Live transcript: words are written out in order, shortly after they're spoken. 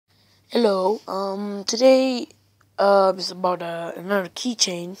Hello, today, is about, another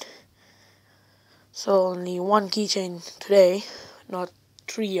keychain. So only one keychain today, not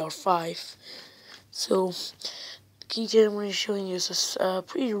 3 or 5. So, the keychain I'm going to be showing you is,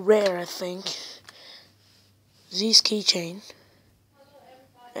 pretty rare, I think. This keychain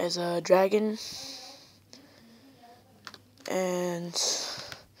has a dragon, and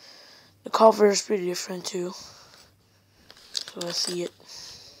the cover is pretty different too. So let's see it.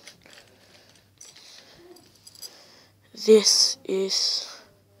 This is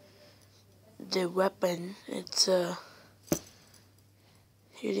the weapon. It's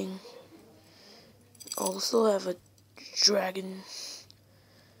hitting. Also have a dragon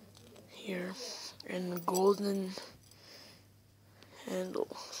here and a golden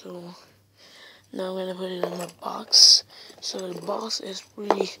handle. So now I'm gonna put it in the box. So the box is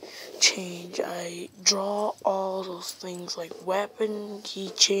really changed. I draw all those things like weapon,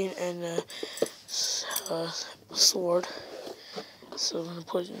 keychain, and a sword. So I'm gonna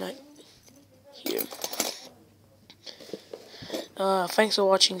put it right here. Thanks for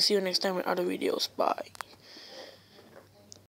watching. See you next time with other videos. Bye.